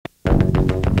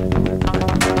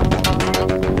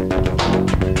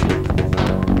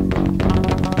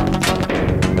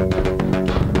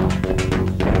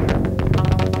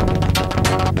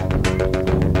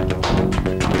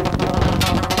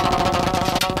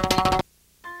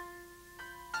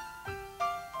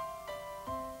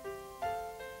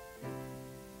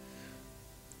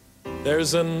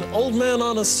There's an old man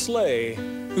on a sleigh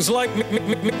who's like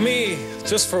me,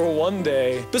 just for one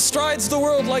day, bestrides the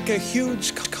world like a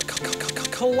huge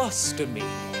colostomy.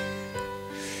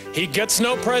 He gets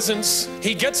no presents,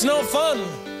 he gets no fun,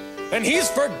 and he's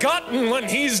forgotten when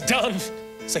he's done.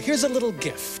 So here's a little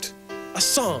gift, a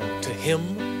song to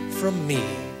him from me.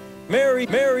 Merry,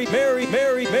 Merry, Merry,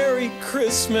 Merry, Merry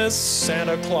Christmas,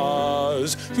 Santa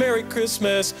Claus. Merry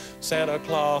Christmas, Santa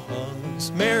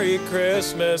Claus. Merry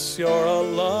Christmas, you're a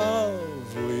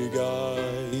lovely guy.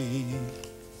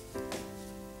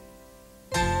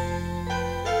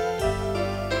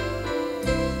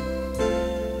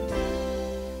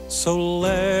 So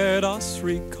let us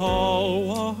recall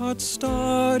what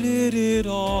started it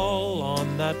all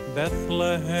on that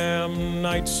Bethlehem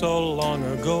night so long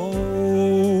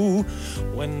ago,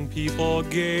 when people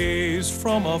gazed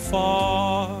from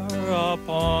afar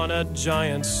upon a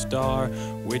giant star,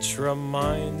 which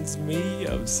reminds me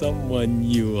of someone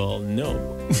you all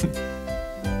know.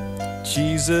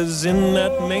 Jesus in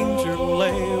that manger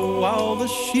lay, while the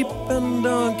sheep and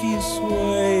donkeys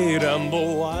swayed, and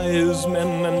the wise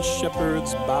men and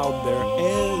shepherds bowed their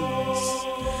heads.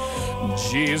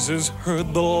 Jesus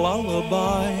heard the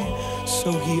lullaby,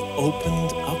 so he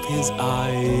opened up his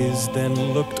eyes, then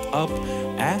looked up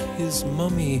at his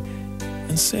mummy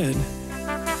and said,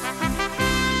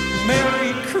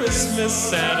 Merry Christmas,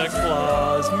 Santa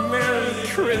Claus. Merry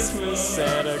Christmas,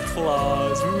 Santa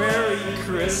Claus. Merry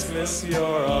Christmas,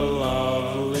 you're a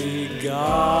lovely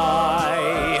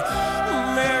guy.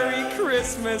 Merry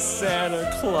Christmas,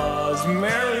 Santa Claus.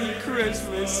 Merry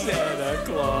Christmas, Santa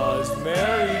Claus.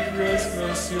 Merry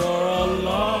Christmas, you're a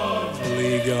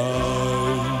lovely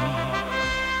guy.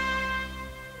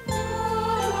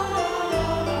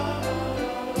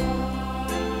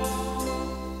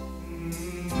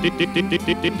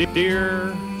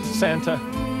 Dear Santa,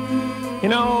 you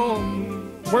know,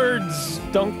 words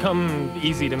don't come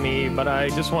easy to me, but I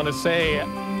just want to say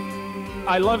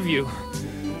I love you.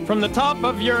 From the top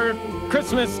of your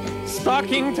Christmas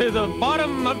stocking to the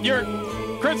bottom of your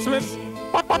Christmas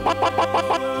bottom.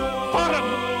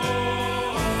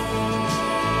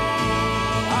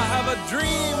 I have a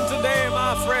dream today,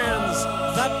 my friends,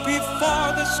 that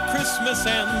before this Christmas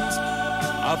ends,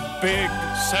 a big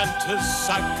Santa's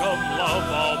sack of love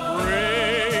I'll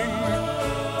bring.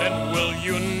 Then we'll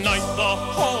unite the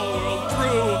whole world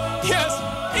through. Yes,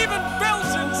 even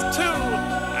Belgians too.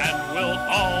 And we'll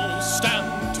all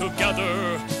stand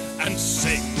together and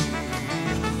sing.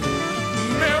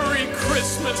 Merry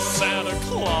Christmas, Santa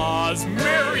Claus.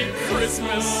 Merry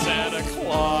Christmas, Santa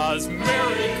Claus.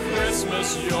 Merry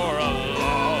Christmas, you're a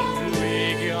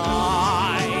lovely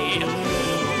guy.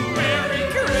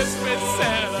 Christmas,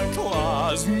 Santa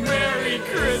Claus. Merry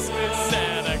Christmas,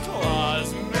 Santa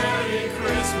Claus. Merry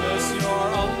Christmas, you're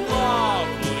a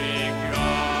lovely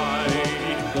guy.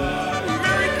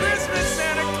 Merry Christmas,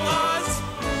 Santa Claus.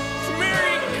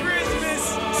 Merry Christmas,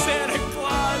 Santa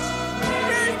Claus.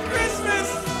 Merry Christmas,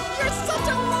 you're such a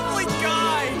lovely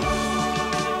guy.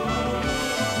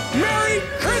 Merry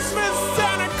Christmas,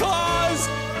 Santa Claus.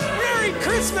 Merry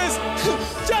Christmas,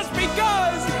 just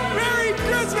because. Merry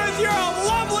Christmas, you're a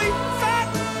lovely, fat,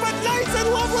 but nice and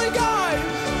lovely guy.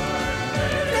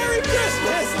 Merry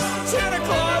Christmas, Santa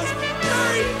Claus.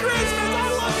 Merry Christmas, I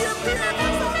love your beard.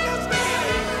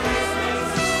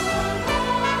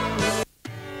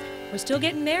 We're still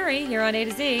getting merry here on A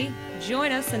to Z.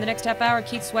 Join us in the next half hour.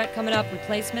 Keith Sweat coming up,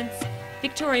 Replacements.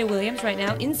 Victoria Williams right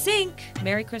now, In Sync.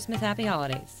 Merry Christmas, Happy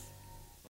Holidays.